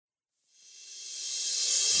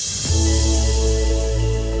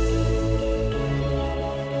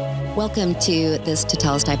Welcome to this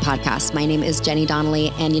Tetelestai podcast. My name is Jenny Donnelly,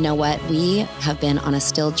 and you know what? We have been on a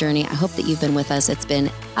still journey. I hope that you've been with us. It's been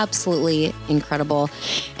absolutely incredible.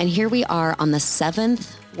 And here we are on the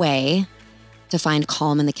 7th way to find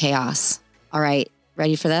calm in the chaos. All right,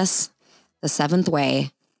 ready for this? The 7th way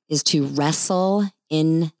is to wrestle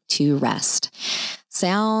into rest.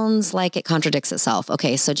 Sounds like it contradicts itself.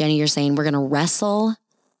 Okay, so Jenny, you're saying we're going to wrestle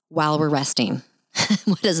while we're resting.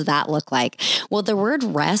 What does that look like? Well, the word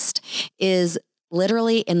rest is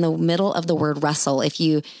literally in the middle of the word wrestle. If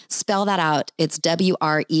you spell that out, it's W-R-E-S-T-L-E,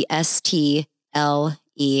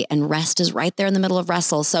 and rest is right there in the middle of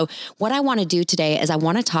wrestle. So what I want to do today is I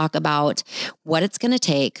want to talk about what it's going to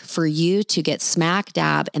take for you to get smack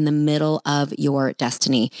dab in the middle of your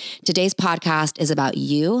destiny. Today's podcast is about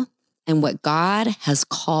you and what God has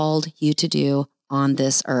called you to do on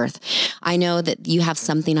this earth. I know that you have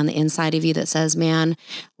something on the inside of you that says, man,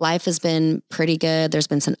 life has been pretty good. There's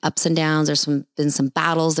been some ups and downs. Been some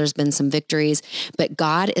battles. There's been some victories, but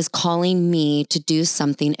God is calling me to do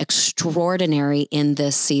something extraordinary in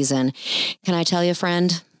this season. Can I tell you,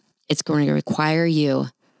 friend, it's going to require you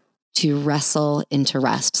to wrestle into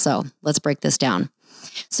rest. So let's break this down.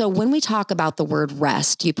 So when we talk about the word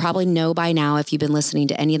rest, you probably know by now, if you've been listening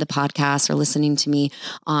to any of the podcasts or listening to me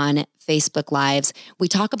on Facebook Lives, we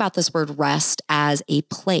talk about this word rest as a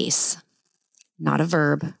place, not a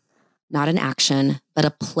verb, not an action, but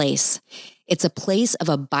a place. It's a place of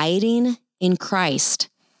abiding in Christ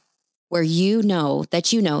where you know that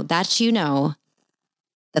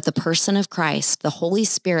the person of Christ, the Holy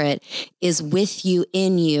Spirit, is with you,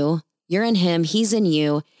 in you. You're in him, he's in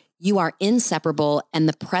you. You are inseparable, and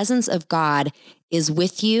the presence of God is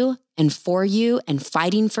with you and for you and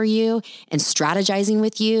fighting for you and strategizing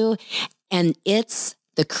with you. And it's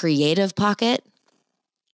the creative pocket.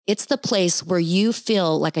 It's the place where you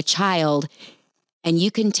feel like a child and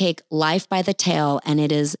you can take life by the tail, and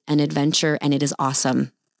it is an adventure and it is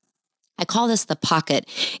awesome. I call this the pocket.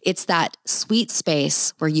 It's that sweet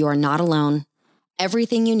space where you are not alone.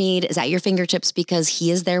 Everything you need is at your fingertips because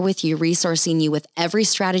he is there with you, resourcing you with every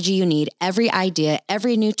strategy you need, every idea,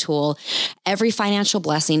 every new tool, every financial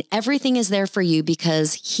blessing. Everything is there for you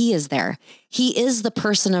because he is there. He is the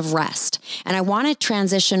person of rest. And I want to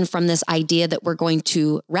transition from this idea that we're going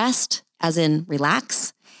to rest, as in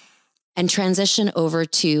relax, and transition over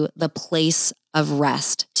to the place of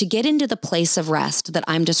rest, to get into the place of rest that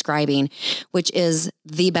I'm describing, which is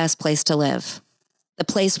the best place to live. The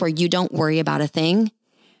place where you don't worry about a thing,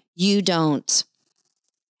 you don't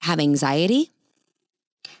have anxiety,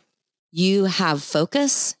 you have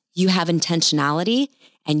focus, you have intentionality,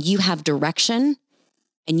 and you have direction,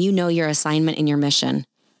 and you know your assignment and your mission.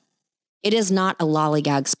 It is not a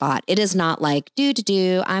lollygag spot. It is not like,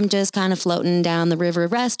 I'm just kind of floating down the river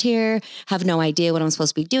of rest here, have no idea what I'm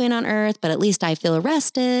supposed to be doing on earth, but at least I feel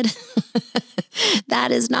rested.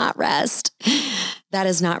 That is not rest. That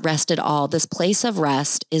is not rest at all. This place of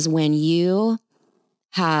rest is when you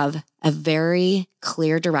have a very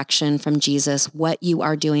clear direction from Jesus, what you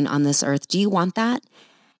are doing on this earth. Do you want that?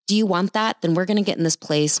 Do you want that? Then we're going to get in this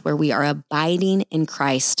place where we are abiding in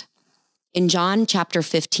Christ. In John chapter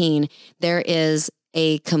 15, there is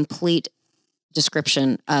a complete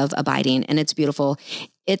description of abiding, and it's beautiful.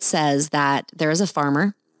 It says that there is a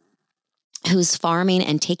farmer who's farming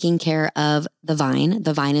and taking care of the vine.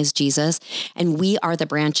 The vine is Jesus, and we are the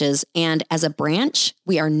branches. And as a branch,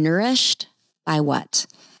 we are nourished by what?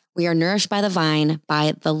 We are nourished by the vine,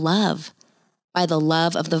 by the love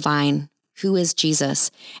of the vine, who is Jesus.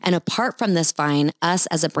 And apart from this vine, us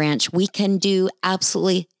as a branch, we can do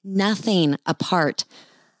absolutely nothing apart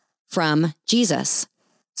from Jesus.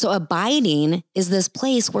 So abiding is this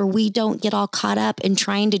place where we don't get all caught up in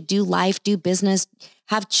trying to do life, do business,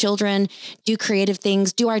 have children, do creative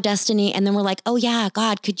things, do our destiny. And then we're like, oh yeah,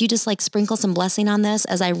 God, could you just like sprinkle some blessing on this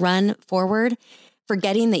as I run forward,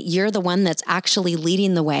 forgetting that you're the one that's actually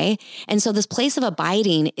leading the way. And so this place of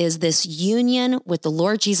abiding is this union with the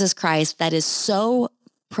Lord Jesus Christ that is so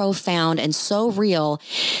profound and so real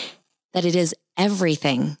that it is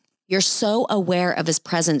everything. You're so aware of his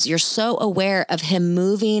presence. You're so aware of him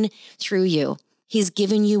moving through you. He's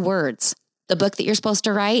given you words. The book that you're supposed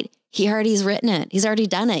to write, he already has written it. He's already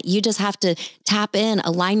done it. You just have to tap in,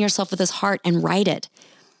 align yourself with his heart and write it.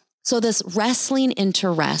 So this wrestling into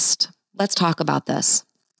rest, let's talk about this.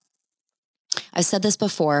 I've said this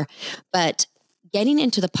before, but getting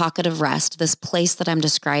into the pocket of rest, this place that I'm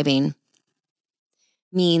describing,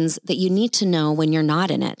 means that you need to know when you're not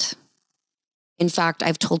in it. In fact,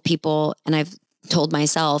 I've told people, and I've told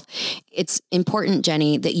myself, it's important,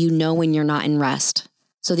 Jenny, that you know when you're not in rest.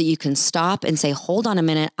 so that you can stop and say, hold on a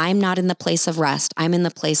minute. I'm not in the place of rest. I'm in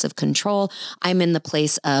the place of control. I'm in the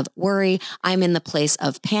place of worry. I'm in the place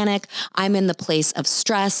of panic. I'm in the place of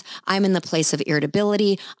stress. I'm in the place of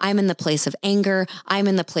irritability. I'm in the place of anger. I'm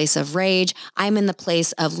in the place of rage. I'm in the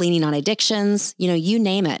place of leaning on addictions. You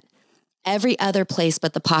name it. Every other place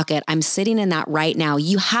but the pocket. I'm sitting in that right now.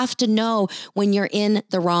 You have to know when you're in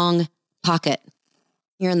the wrong pocket.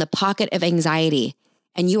 You're in the pocket of anxiety.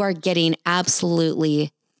 And you are getting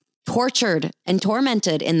absolutely tortured and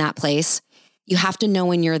tormented in that place. You have to know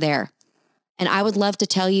when you're there. And I would love to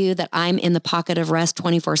tell you that I'm in the pocket of rest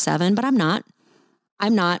 24/7, but I'm not.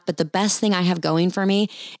 I'm not. But the best thing I have going for me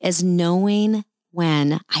is knowing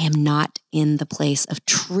when I am not in the place of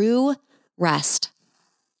true rest.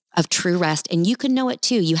 And you can know it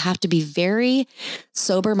too. You have to be very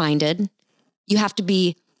sober-minded. You have to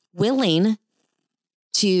be willing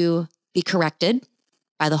to be corrected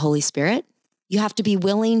by the Holy Spirit. You have to be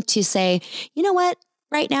willing to say, you know what,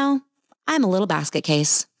 right now, I'm a little basket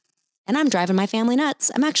case and I'm driving my family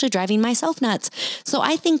nuts. I'm actually driving myself nuts. So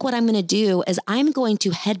I think what I'm going to do is I'm going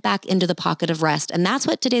to head back into the pocket of rest. And that's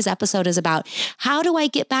what today's episode is about. How do I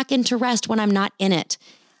get back into rest when I'm not in it?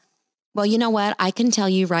 Well, you know what? I can tell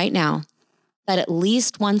you right now that at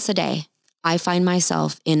least once a day, I find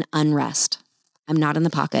myself in unrest. I'm not in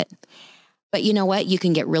the pocket. But you know what? You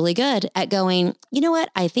can get really good at going, you know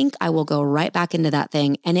what? I think I will go right back into that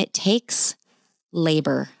thing. And it takes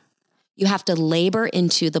labor. You have to labor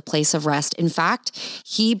into the place of rest. In fact,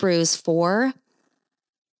 Hebrews 4,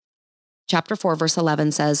 chapter 4, verse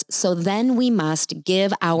 11 says, so then we must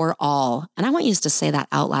give our all. And I want you to say that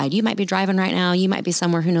out loud. You might be driving right now. You might be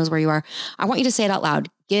somewhere, who knows where you are. I want you to say it out loud.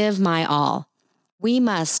 Give my all. We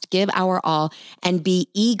must give our all and be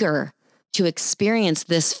eager to experience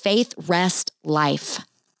this faith rest life.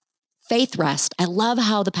 Faith rest. I love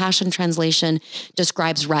how the Passion Translation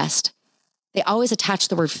describes rest. They always attach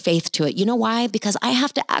the word faith to it. You know why? Because I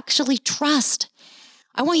have to actually trust.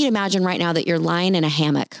 I want you to imagine right now that you're lying in a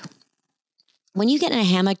hammock. When you get in a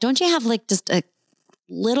hammock, don't you have like just a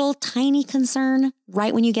little tiny concern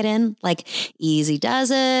right when you get in? Like, easy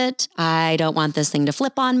does it. I don't want this thing to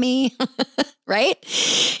flip on me, right?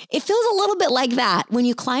 It feels a little bit like that. When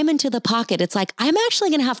you climb into the pocket, it's like, I'm actually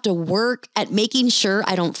going to have to work at making sure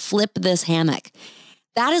I don't flip this hammock.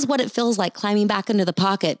 That is what it feels like climbing back into the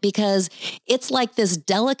pocket, because it's like this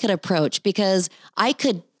delicate approach, because I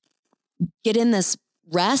could get in this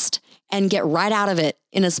rest and get right out of it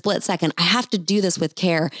in a split second. I have to do this with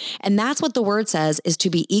care. And that's what the word says, is to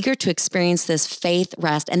be eager to experience this faith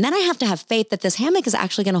rest. And then I have to have faith that this hammock is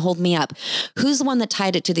actually going to hold me up. Who's the one that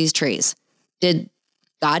tied it to these trees? Did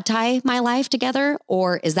God tie my life together,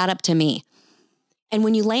 or is that up to me? And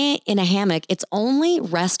when you lay in a hammock, it's only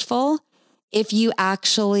restful if you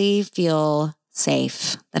actually feel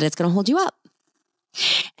safe, that it's going to hold you up.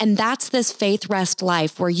 And that's this faith rest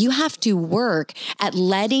life where you have to work at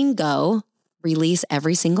letting go, release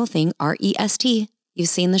every single thing, R-E-S-T. You've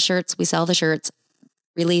seen the shirts. We sell the shirts.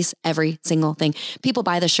 Release every single thing. People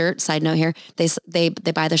buy the shirt. Side note here. They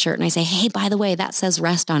buy the shirt and I say, hey, by the way, that says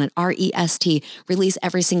rest on it. R-E-S-T. Release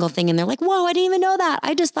every single thing. And they're like, whoa, I didn't even know that.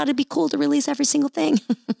 I just thought it'd be cool to release every single thing.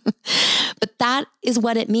 But that is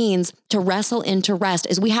what it means to wrestle into rest,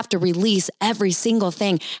 is we have to release every single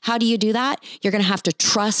thing. How do you do that? You're going to have to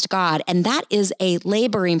trust God. And that is a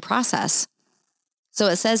laboring process. So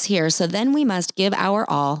it says here, so then we must give our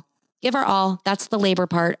all. Give our all. That's the labor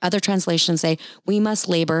part. Other translations say we must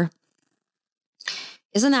labor.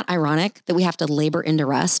 Isn't that ironic that we have to labor into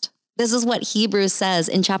rest? This is what Hebrews says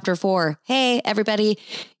in chapter 4. Hey, everybody,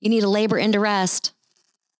 you need to labor into rest.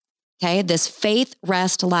 Okay, this faith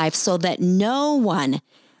rest life, so that no one,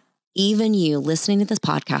 even you listening to this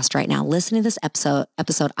podcast right now, listening to this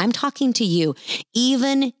episode, I'm talking to you,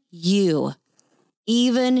 even you,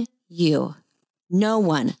 no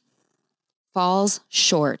one falls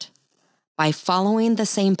short by following the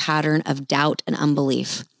same pattern of doubt and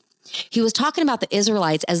unbelief. He was talking about the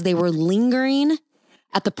Israelites as they were lingering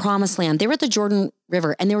at the promised land. They were at the Jordan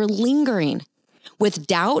River and they were lingering with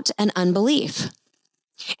doubt and unbelief.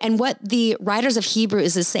 And what the writers of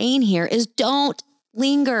Hebrews is saying here is, don't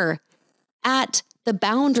linger at the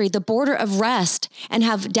boundary, the border of rest, and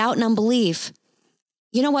have doubt and unbelief.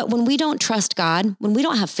 You know what? When we don't trust God, when we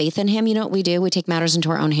don't have faith in him, you know what we do? We take matters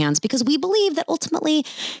into our own hands, because we believe that ultimately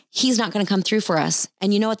he's not going to come through for us.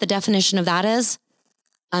 And you know what the definition of that is?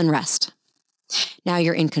 Unrest. Now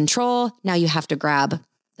you're in control. Now you have to grab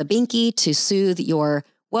the binky to soothe your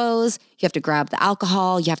woes. You have to grab the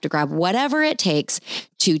alcohol. You have to grab whatever it takes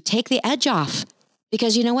to take the edge off,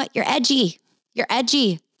 because you know what? You're edgy. You're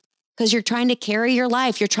edgy because you're trying to carry your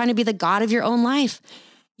life. You're trying to be the God of your own life.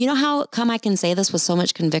 You know how come I can say this with so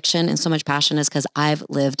much conviction and so much passion is because I've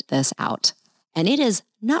lived this out. And it is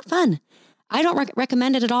not fun. I don't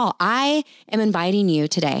recommend it at all. I am inviting you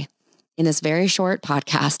today in this very short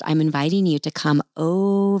podcast. I'm inviting you to come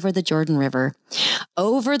over the Jordan River,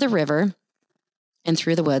 over the river and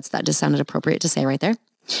through the woods. That just sounded appropriate to say right there.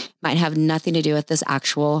 Might have nothing to do with this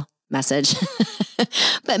actual message,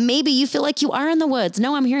 but maybe you feel like you are in the woods.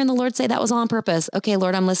 No, I'm hearing the Lord say that was all on purpose. Okay,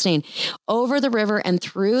 Lord, I'm listening. Over the river and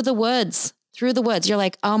through the woods, You're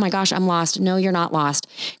like, oh my gosh, I'm lost. No, you're not lost.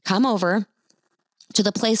 Come over to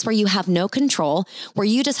the place where you have no control, where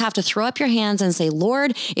you just have to throw up your hands and say,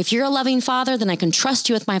 Lord, if you're a loving Father, then I can trust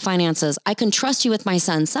you with my finances. I can trust you with my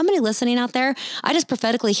son. Somebody listening out there, I just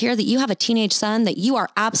prophetically hear that you have a teenage son that you are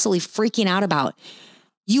absolutely freaking out about.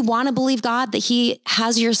 You want to believe God that he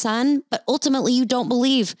has your son, but ultimately you don't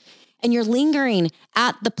believe. And you're lingering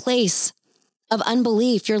at the place of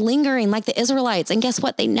unbelief. You're lingering like the Israelites. And guess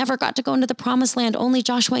what? They never got to go into the promised land. Only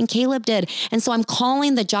Joshua and Caleb did. And so I'm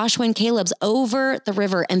calling the Joshua and Calebs over the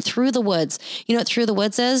river and through the woods. You know what through the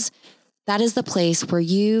woods is? That is the place where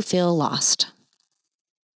you feel lost.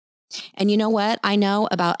 And you know what? I know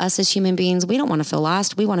about us as human beings, we don't want to feel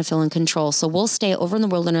lost. We want to feel in control. So we'll stay over in the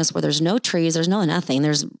wilderness where there's no trees, there's no nothing,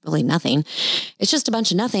 there's really nothing. It's just a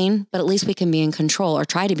bunch of nothing, but at least we can be in control, or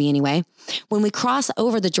try to be anyway. When we cross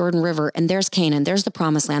over the Jordan River and there's Canaan, there's the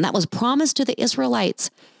promised land. That was promised to the Israelites.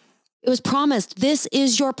 It was promised, this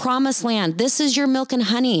is your promised land. This is your milk and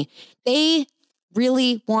honey. They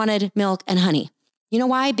really wanted milk and honey. You know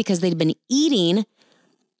why? Because they'd been eating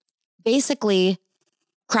basically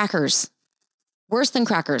crackers, worse than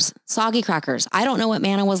crackers, soggy crackers. I don't know what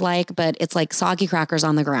manna was like, but it's like soggy crackers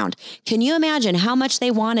on the ground. Can you imagine how much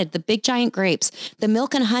they wanted the big giant grapes, the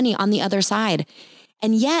milk and honey on the other side?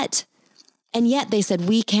 And yet they said,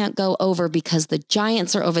 we can't go over because the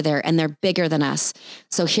giants are over there and they're bigger than us.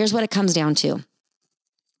 So here's what it comes down to.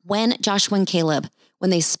 When Joshua and Caleb, when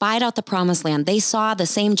they spied out the promised land, they saw the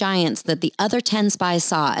same giants that the other 10 spies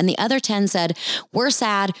saw. And the other 10 said, we're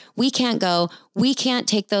sad. We can't go. We can't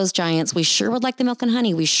take those giants. We sure would like the milk and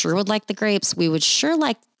honey. We sure would like the grapes. We would sure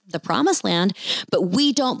like the promised land, but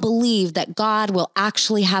we don't believe that God will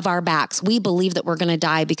actually have our backs. We believe that we're going to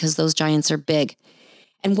die because those giants are big.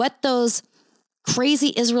 And what those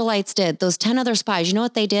crazy Israelites did, those 10 other spies, you know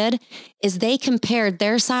what they did? Is they compared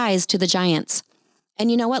their size to the giants. And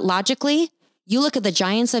you know what? Logically, you look at the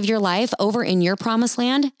giants of your life over in your promised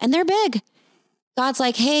land, and they're big. God's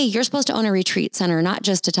like, hey, you're supposed to own a retreat center, not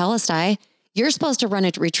just a Telestai. You're supposed to run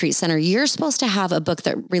a retreat center. You're supposed to have a book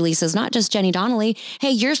that releases, not just Jenny Donnelly.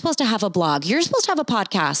 Hey, you're supposed to have a blog. You're supposed to have a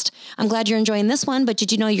podcast. I'm glad you're enjoying this one, but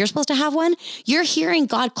did you know you're supposed to have one? You're hearing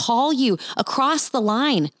God call you across the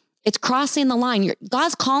line. It's crossing the line.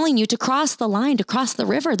 God's calling you to cross the line, to cross the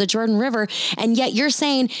river, the Jordan River. And yet you're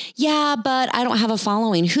saying, yeah, but I don't have a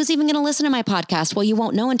following. Who's even going to listen to my podcast? Well, you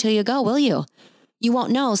won't know until you go, will you? You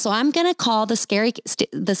won't know. So I'm going to call the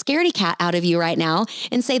scaredy cat out of you right now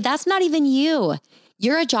and say, that's not even you.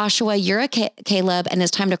 You're a Joshua, you're a Caleb, and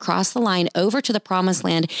it's time to cross the line over to the promised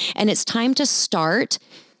land. And it's time to start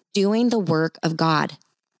doing the work of God,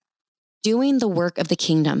 doing the work of the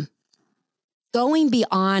kingdom. Going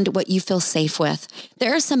beyond what you feel safe with.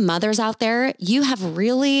 There are some mothers out there, you have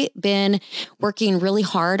really been working really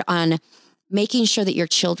hard on making sure that your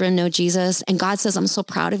children know Jesus. And God says, I'm so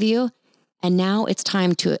proud of you. And now it's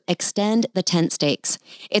time to extend the tent stakes.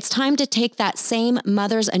 It's time to take that same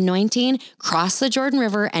mother's anointing, cross the Jordan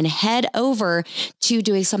River, and head over to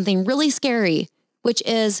doing something really scary, which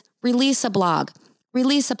is release a blog,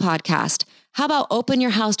 release a podcast. How about open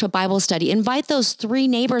your house to a Bible study? Invite those 3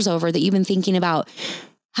 neighbors over that you've been thinking about.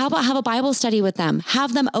 How about have a Bible study with them?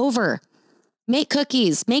 Have them over. Make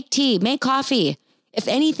cookies, make tea, make coffee. If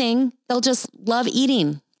anything, they'll just love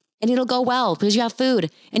eating and it'll go well because you have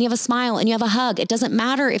food and you have a smile and you have a hug. It doesn't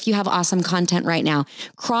matter if you have awesome content right now.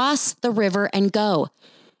 Cross the river and go.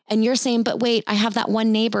 And you're saying, but wait, I have that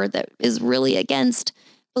one neighbor that is really against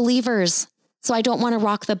believers. So I don't want to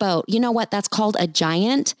rock the boat. You know what? That's called a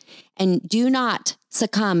giant. And do not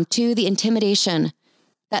succumb to the intimidation.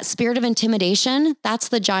 That spirit of intimidation, that's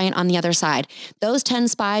the giant on the other side. Those 10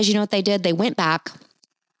 spies, you know what they did? They went back.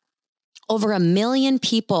 Over 1 million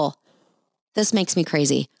people. This makes me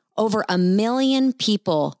crazy. Over 1 million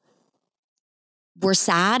people were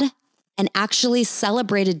sad and actually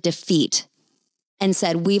celebrated defeat and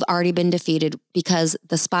said, we've already been defeated because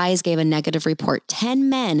the spies gave a negative report. 10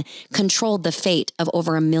 men controlled the fate of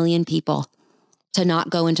over 1 million people to not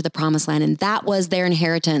go into the promised land. And that was their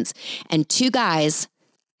inheritance. And 2 guys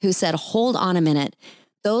who said, hold on a minute.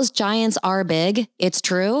 Those giants are big. It's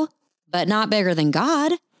true, but not bigger than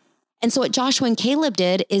God. And so what Joshua and Caleb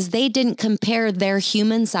did is they didn't compare their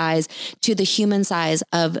human size to the human size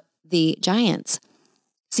of the giants.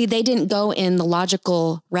 See, they didn't go in the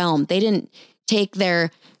logical realm. They didn't take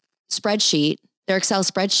their spreadsheet, their Excel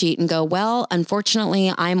spreadsheet, and go, well,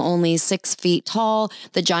 unfortunately, I'm only 6 feet tall.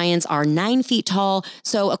 The giants are 9 feet tall.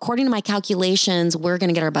 So according to my calculations, we're going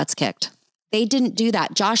to get our butts kicked. They didn't do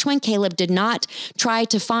that. Joshua and Caleb did not try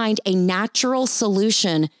to find a natural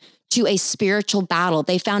solution to a spiritual battle.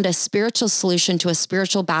 They found a spiritual solution to a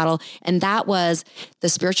spiritual battle. And that was, the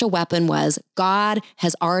spiritual weapon was, God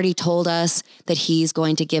has already told us that he's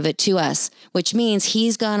going to give it to us, which means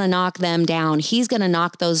he's going to knock them down. He's going to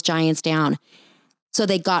knock those giants down. So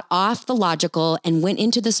they got off the logical and went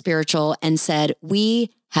into the spiritual and said,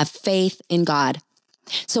 we have faith in God.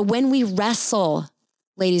 So when we wrestle,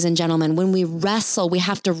 ladies and gentlemen, when we wrestle, we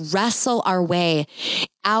have to wrestle our way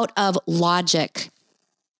out of logic,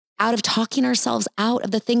 out of talking ourselves out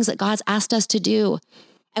of the things that God's asked us to do.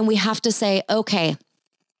 And we have to say, okay,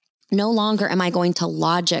 no longer am I going to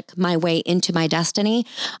logic my way into my destiny.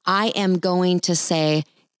 I am going to say,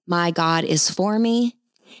 my God is for me.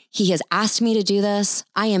 He has asked me to do this.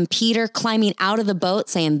 I am Peter climbing out of the boat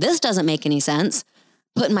saying, this doesn't make any sense.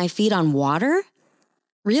 Putting my feet on water?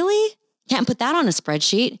 Really? Can't put that on a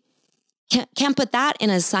spreadsheet. Can't put that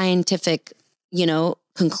in a scientific,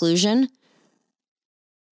 conclusion.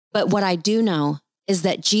 But what I do know is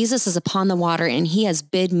that Jesus is upon the water and he has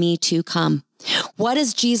bid me to come. What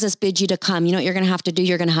does Jesus bid you to come? You know what you're going to have to do?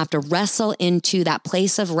 You're going to have to wrestle into that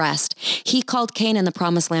place of rest. He called Canaan the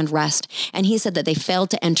promised land rest, and he said that they failed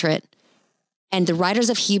to enter it. And the writers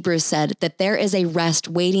of Hebrews said that there is a rest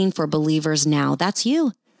waiting for believers now. That's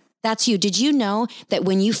you. That's you. Did you know that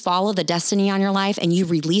when you follow the destiny on your life and you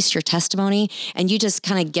release your testimony and you just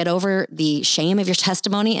kind of get over the shame of your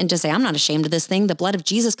testimony and just say, I'm not ashamed of this thing. The blood of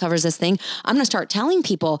Jesus covers this thing. I'm going to start telling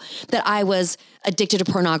people that I was addicted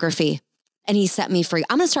to pornography and he set me free.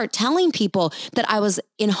 I'm going to start telling people that I was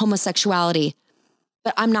in homosexuality,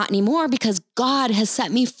 but I'm not anymore because God has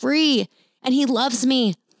set me free and he loves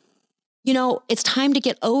me. It's time to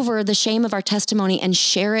get over the shame of our testimony and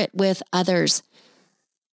share it with others.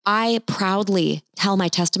 I proudly tell my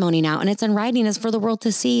testimony now, and it's in writing, it's for the world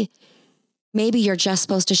to see. Maybe you're just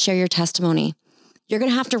supposed to share your testimony. You're going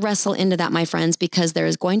to have to wrestle into that, my friends, because there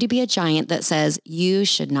is going to be a giant that says, you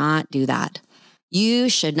should not do that. You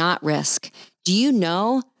should not risk. Do you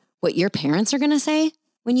know what your parents are going to say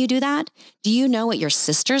when you do that? Do you know what your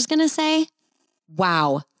sister's going to say?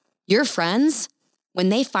 Wow. Your friends, when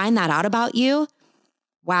they find that out about you,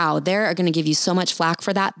 wow, they're going to give you so much flack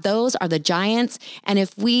for that. Those are the giants. And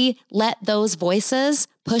if we let those voices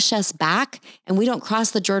push us back and we don't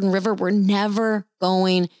cross the Jordan River, we're never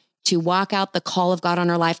going to walk out the call of God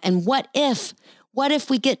on our life. And what if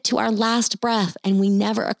we get to our last breath and we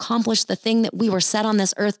never accomplish the thing that we were set on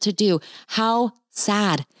this earth to do? How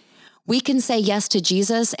sad. We can say yes to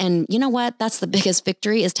Jesus. And you know what? That's the biggest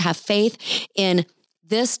victory, is to have faith in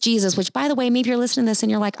this Jesus, which, by the way, maybe you're listening to this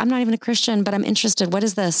and you're like, I'm not even a Christian, but I'm interested. What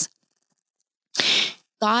is this?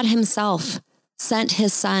 God himself sent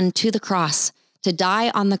his son to the cross to die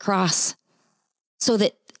on the cross so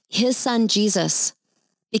that his son, Jesus,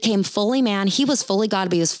 became fully man. He was fully God,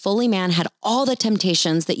 but he was fully man, had all the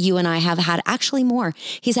temptations that you and I have had, actually more.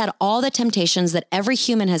 He's had all the temptations that every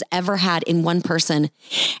human has ever had in one person.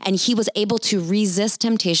 And he was able to resist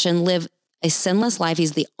temptation, live a sinless life.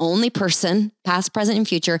 He's the only person, past, present, and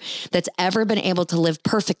future, that's ever been able to live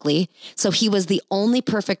perfectly. So he was the only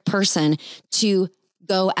perfect person to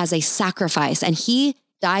go as a sacrifice. And he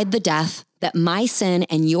died the death that my sin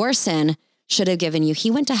and your sin should have given you. He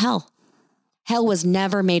went to hell. Hell was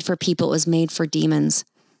never made for people. It was made for demons.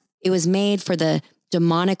 It was made for the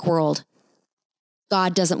demonic world.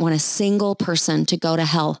 God doesn't want a single person to go to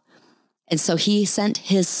hell. And so he sent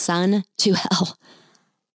his son to hell.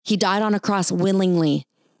 He died on a cross willingly.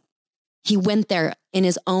 He went there in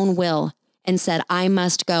his own will and said, I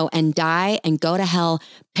must go and die and go to hell,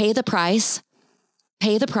 pay the price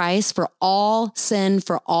for all sin,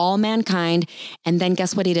 for all mankind. And then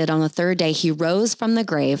guess what he did on the third day? He rose from the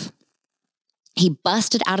grave. He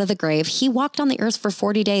busted out of the grave. He walked on the earth for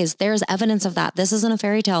 40 days. There's evidence of that. This isn't a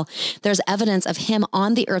fairy tale. There's evidence of him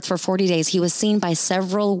on the earth for 40 days. He was seen by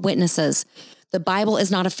several witnesses. The Bible is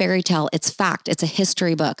not a fairy tale. It's fact. It's a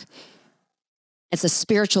history book. It's a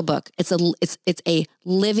spiritual book. It's a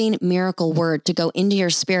living miracle word to go into your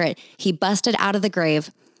spirit. He busted out of the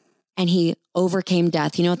grave and he overcame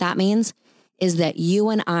death. You know what that means? Is that you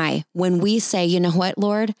and I, when we say, you know what,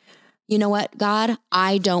 Lord, you know what, God,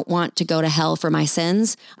 I don't want to go to hell for my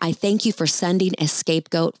sins. I thank you for sending a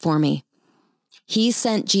scapegoat for me. He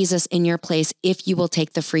sent Jesus in your place if you will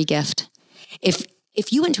take the free gift. If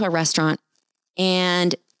you went to a restaurant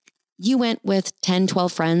and you went with 10,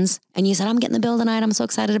 12 friends and you said, I'm getting the bill tonight, I'm so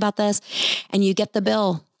excited about this. And you get the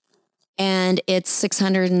bill and it's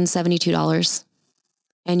 $672.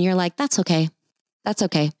 And you're like, that's okay. That's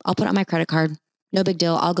okay. I'll put it on my credit card. No big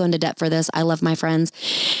deal. I'll go into debt for this. I love my friends.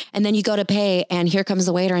 And then you go to pay and here comes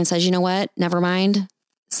the waiter and says, you know what? Never mind.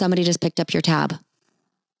 Somebody just picked up your tab.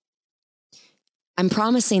 I'm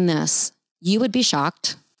promising this. You would be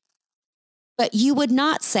shocked, but you would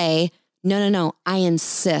not say, no, I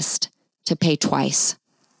insist to pay twice.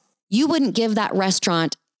 You wouldn't give that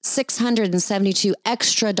restaurant $672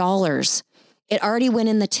 extra dollars. It already went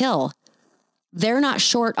in the till. They're not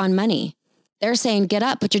short on money. They're saying, get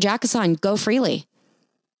up, put your jackets on, go freely.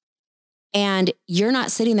 And you're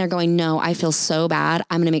not sitting there going, no, I feel so bad.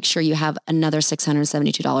 I'm going to make sure you have another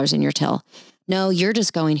 $672 in your till. No, you're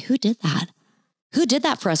just going, who did that? Who did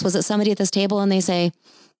that for us? Was it somebody at this table? And they say,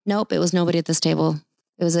 nope, it was nobody at this table.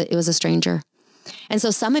 It was a stranger. And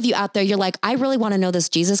so some of you out there, you're like, I really want to know this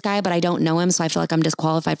Jesus guy, but I don't know him. So I feel like I'm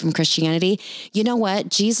disqualified from Christianity. You know what?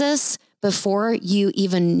 Jesus, before you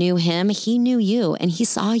even knew him, he knew you and he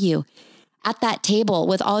saw you at that table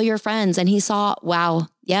with all your friends. And he saw, wow,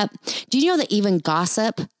 yep. Do you know that even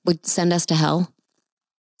gossip would send us to hell?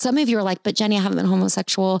 Some of you are like, but Jenny, I haven't been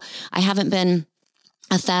homosexual. I haven't been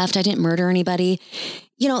a theft. I didn't murder anybody.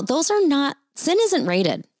 You know, those are not, sin isn't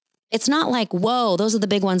rated. It's not like, whoa, those are the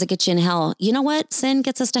big ones that get you in hell. You know what? Sin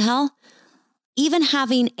gets us to hell. Even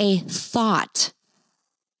having a thought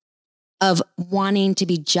of wanting to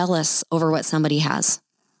be jealous over what somebody has.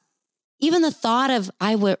 Even the thought of,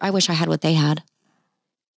 I wish I had what they had.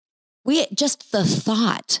 Just the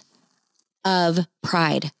thought of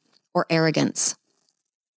pride or arrogance.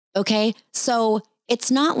 Okay. So it's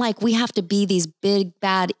not like we have to be these big,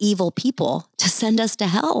 bad, evil people to send us to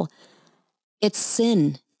hell. It's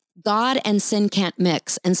sin. God and sin can't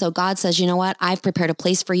mix. And so God says, you know what? I've prepared a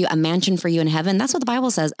place for you, a mansion for you in heaven. That's what the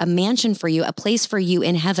Bible says, a mansion for you, a place for you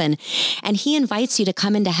in heaven. And he invites you to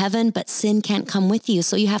come into heaven, but sin can't come with you.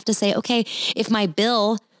 So you have to say, okay, if my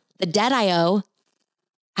bill, the debt I owe,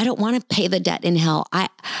 I don't want to pay the debt in hell.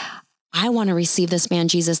 I want to receive this man,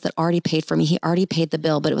 Jesus, that already paid for me. He already paid the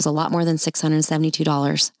bill, but it was a lot more than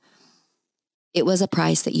 $672. It was a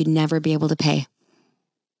price that you'd never be able to pay.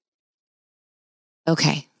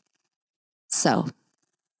 Okay. So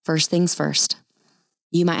first things first,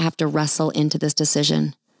 you might have to wrestle into this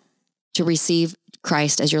decision to receive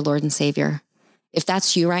Christ as your Lord and Savior. If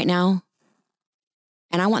that's you right now,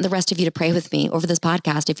 and I want the rest of you to pray with me over this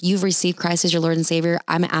podcast. If you've received Christ as your Lord and Savior,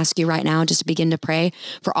 I'm going to ask you right now just to begin to pray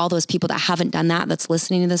for all those people that haven't done that, that's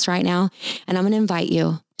listening to this right now. And I'm going to invite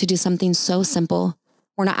you to do something so simple.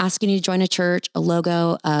 We're not asking you to join a church, a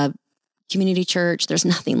logo, a community church. There's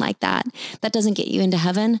nothing like that. That doesn't get you into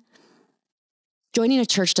heaven. Joining a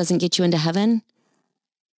church doesn't get you into heaven.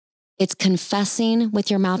 It's confessing with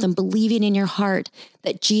your mouth and believing in your heart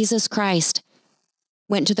that Jesus Christ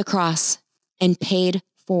went to the cross and paid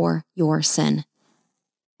for your sin.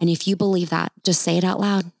 And if you believe that, just say it out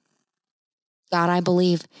loud. God, I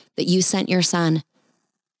believe that you sent your son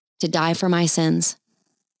to die for my sins.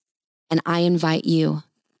 And I invite you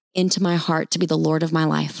into my heart to be the Lord of my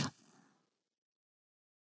life.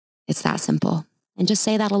 It's that simple. And just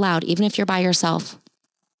say that aloud, even if you're by yourself.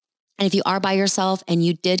 And if you are by yourself and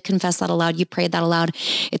you did confess that aloud, you prayed that aloud,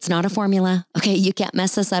 it's not a formula. Okay. You can't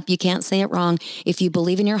mess this up. You can't say it wrong. If you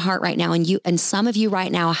believe in your heart right now, and some of you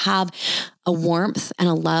right now have a warmth and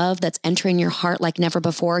a love that's entering your heart like never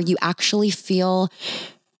before, you actually feel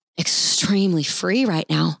extremely free right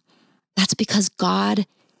now. That's because God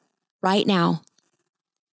right now,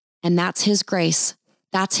 and that's his grace,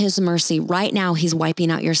 that's his mercy. Right now, he's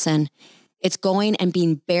wiping out your sin. It's going and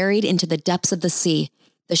being buried into the depths of the sea.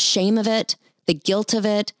 The shame of it, the guilt of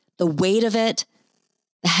it, the weight of it,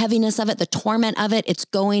 the heaviness of it, the torment of it, it's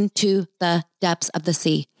going to the depths of the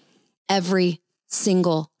sea. Every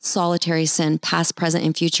single solitary sin, past, present,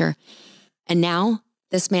 and future. And now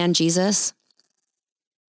this man, Jesus,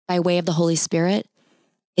 by way of the Holy Spirit,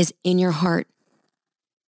 is in your heart.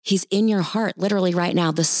 He's in your heart, literally right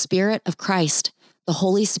now. The Spirit of Christ, the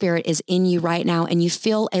Holy Spirit is in you right now, and you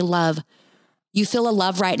feel a love. You feel a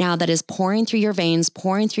love right now that is pouring through your veins,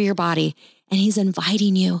 pouring through your body, and he's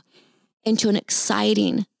inviting you into an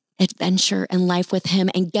exciting adventure and life with him.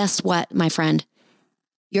 And guess what, my friend?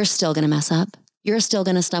 You're still going to mess up. You're still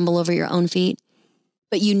going to stumble over your own feet.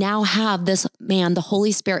 But you now have this man, the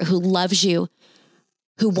Holy Spirit, who loves you,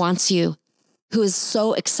 who wants you, who is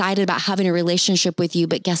so excited about having a relationship with you.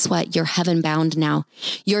 But guess what? You're heaven bound now.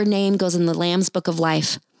 Your name goes in the Lamb's Book of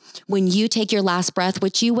Life. When you take your last breath,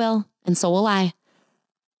 which you will, and so will I,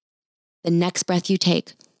 the next breath you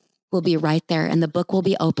take will be right there and the book will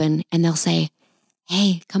be open and they'll say,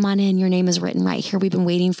 hey, come on in. Your name is written right here. We've been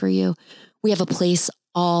waiting for you. We have a place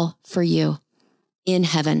all for you in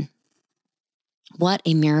heaven. What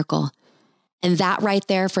a miracle. And that right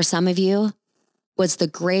there for some of you was the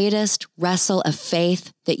greatest wrestle of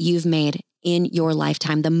faith that you've made in your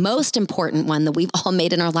lifetime. The most important one that we've all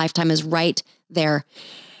made in our lifetime is right there.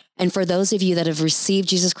 And for those of you that have received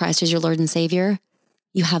Jesus Christ as your Lord and Savior,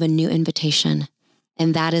 you have a new invitation.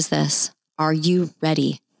 And that is this. Are you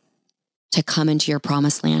ready to come into your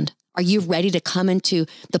promised land? Are you ready to come into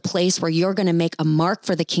the place where you're going to make a mark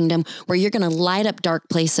for the kingdom, where you're going to light up dark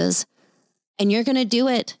places? And you're going to do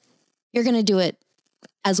it. You're going to do it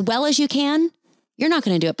as well as you can. You're not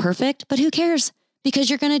going to do it perfect, but who cares? Because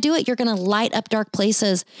you're going to do it. You're going to light up dark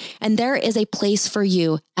places. And there is a place for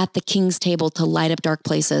you at the king's table to light up dark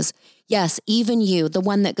places. Yes, even you, the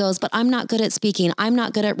one that goes, but I'm not good at speaking. I'm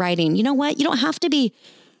not good at writing. You know what? You don't have to be.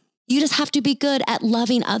 You just have to be good at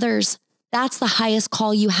loving others. That's the highest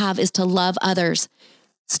call you have, is to love others.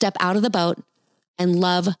 Step out of the boat and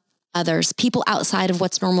love others, people outside of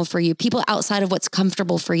what's normal for you, people outside of what's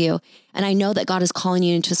comfortable for you. And I know that God is calling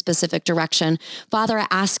you into a specific direction. Father, I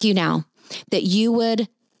ask you now that you would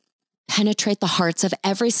penetrate the hearts of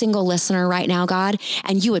every single listener right now, God,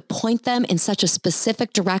 and you would point them in such a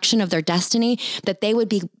specific direction of their destiny that they would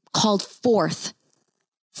be called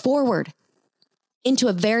forward into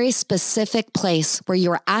a very specific place where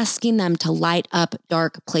you are asking them to light up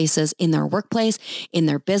dark places in their workplace, in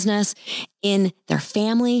their business, in their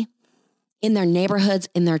family, in their neighborhoods,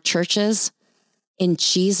 in their churches, in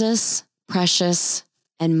Jesus' precious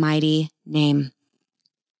and mighty name.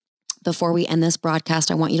 Before we end this broadcast,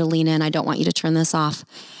 I want you to lean in. I don't want you to turn this off.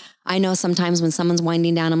 I know sometimes when someone's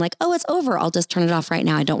winding down, I'm like, oh, it's over. I'll just turn it off right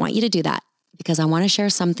now. I don't want you to do that because I want to share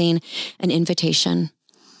something, an invitation.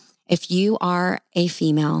 If you are a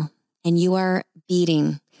female and you are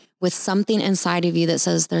beating with something inside of you that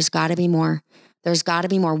says, there's got to be more, there's got to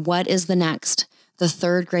be more. What is the next? The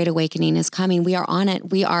third great awakening is coming. We are on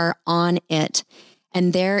it. We are on it.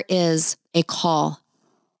 And there is a call,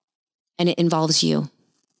 and it involves you.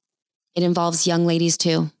 It involves young ladies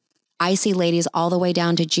too. I see ladies all the way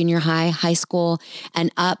down to junior high, high school,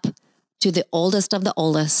 and up to the oldest of the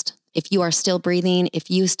oldest. If you are still breathing,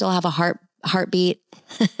 if you still have a heartbeat,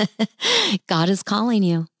 God is calling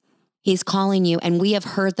you. He's calling you. And we have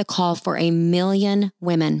heard the call for 1 million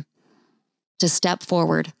women to step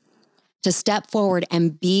forward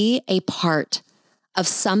and be a part of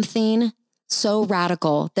something so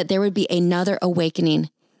radical that there would be another awakening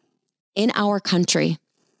in our country,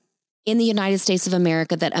 in the United States of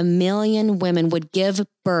America, that 1 million women would give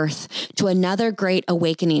birth to another great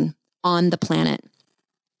awakening on the planet.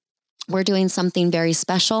 We're doing something very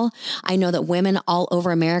special. I know that women all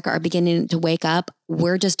over America are beginning to wake up.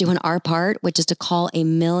 We're just doing our part, which is to call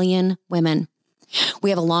 1 million women. We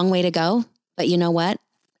have a long way to go, but you know what?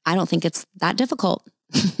 I don't think it's that difficult.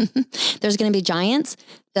 There's going to be giants.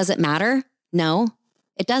 Does it matter? No,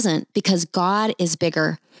 it doesn't, because God is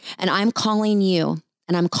bigger. And I'm calling you,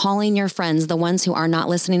 and I'm calling your friends, the ones who are not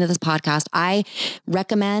listening to this podcast. I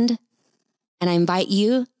recommend and I invite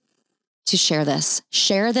you to share this.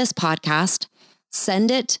 Share this podcast.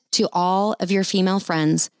 Send it to all of your female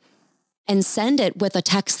friends and send it with a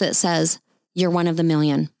text that says, you're one of the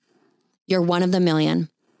million. You're one of the million.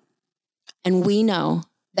 And we know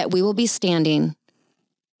that we will be standing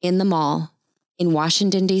in the mall in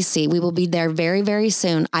Washington, D.C. We will be there very, very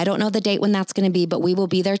soon. I don't know the date when that's going to be, but we will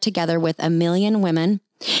be there together with 1 million women,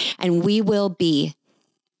 and we will be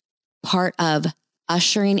part of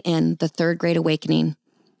ushering in the third great awakening.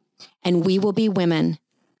 And we will be women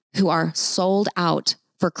who are sold out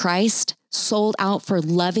for Christ, sold out for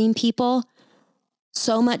loving people,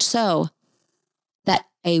 so much so that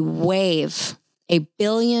a wave, a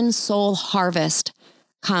billion soul harvest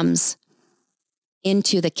comes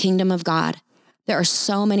into the kingdom of God. There are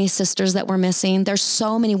so many sisters that we're missing. There's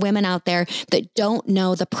so many women out there that don't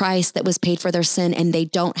know the price that was paid for their sin, and they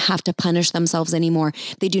don't have to punish themselves anymore.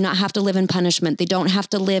 They do not have to live in punishment. They don't have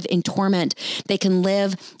to live in torment. They can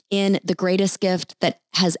live in the greatest gift that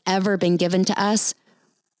has ever been given to us,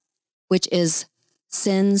 which is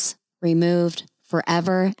sins removed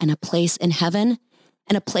forever and a place in heaven,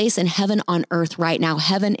 and a place in heaven on earth right now,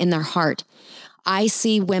 heaven in their heart. I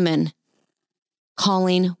see women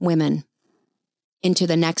calling women into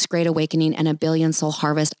the next great awakening and a billion soul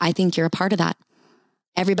harvest. I think you're a part of that.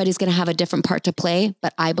 Everybody's going to have a different part to play,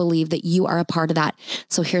 but I believe that you are a part of that.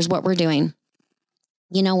 So here's what we're doing.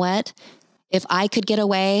 You know what? If I could get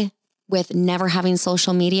away with never having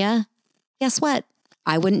social media, guess what?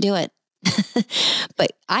 I wouldn't do it.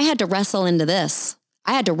 But I had to wrestle into this.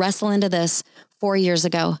 I had to wrestle into this 4 years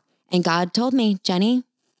ago. And God told me, Jenny,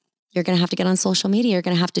 you're going to have to get on social media. You're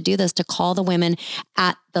going to have to do this to call the women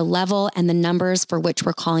at the level and the numbers for which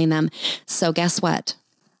we're calling them. So guess what?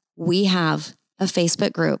 We have a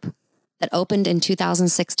Facebook group that opened in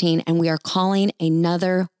 2016, and we are calling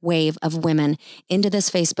another wave of women into this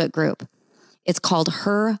Facebook group. It's called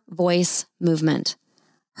Her Voice Movement.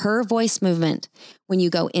 Her Voice Movement. When you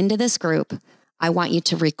go into this group, I want you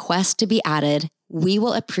to request to be added. We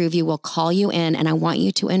will approve you. We'll call you in, and I want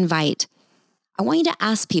you to invite. I want you to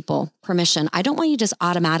ask people permission. I don't want you to just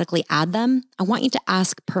automatically add them. I want you to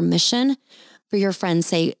ask permission for your friends.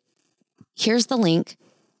 Say, here's the link.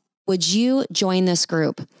 Would you join this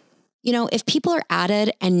group? You know, if people are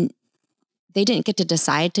added and they didn't get to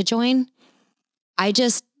decide to join, I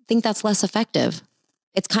just think that's less effective.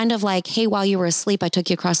 It's kind of like, hey, while you were asleep, I took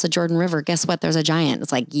you across the Jordan River. Guess what? There's a giant.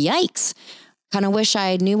 It's like, yikes. Kind of wish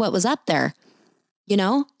I knew what was up there, you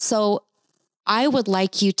know? So I would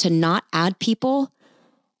like you to not add people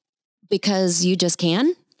because you just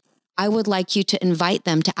can. I would like you to invite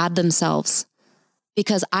them to add themselves,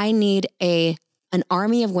 because I need an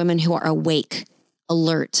army of women who are awake,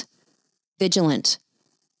 alert, vigilant,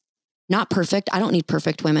 not perfect. I don't need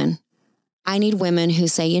perfect women. I need women who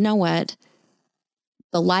say, you know what?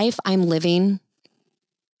 The life I'm living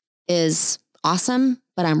is awesome,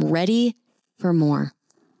 but I'm ready for more.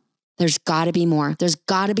 There's got to be more. There's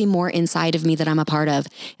got to be more inside of me that I'm a part of.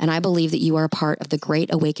 And I believe that you are a part of the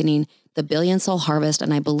great awakening, the billion soul harvest.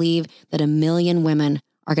 And I believe that 1 million women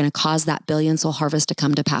are going to cause that billion soul harvest to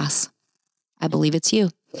come to pass. I believe it's you.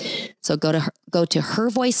 So go to Her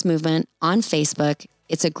Voice Movement on Facebook.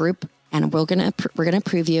 It's a group, and we're going to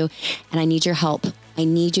approve you. And I need your help. I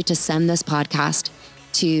need you to send this podcast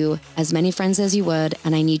to as many friends as you would.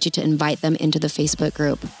 And I need you to invite them into the Facebook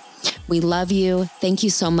group. We love you. Thank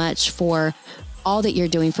you so much for all that you're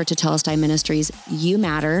doing for Tetelestai Ministries. You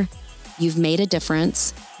matter. You've made a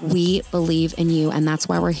difference. We believe in you, and that's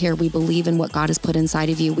why we're here. We believe in what God has put inside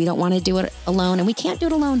of you. We don't want to do it alone, and we can't do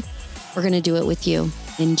it alone. We're going to do it with you.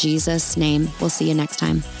 In Jesus' name, we'll see you next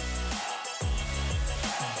time.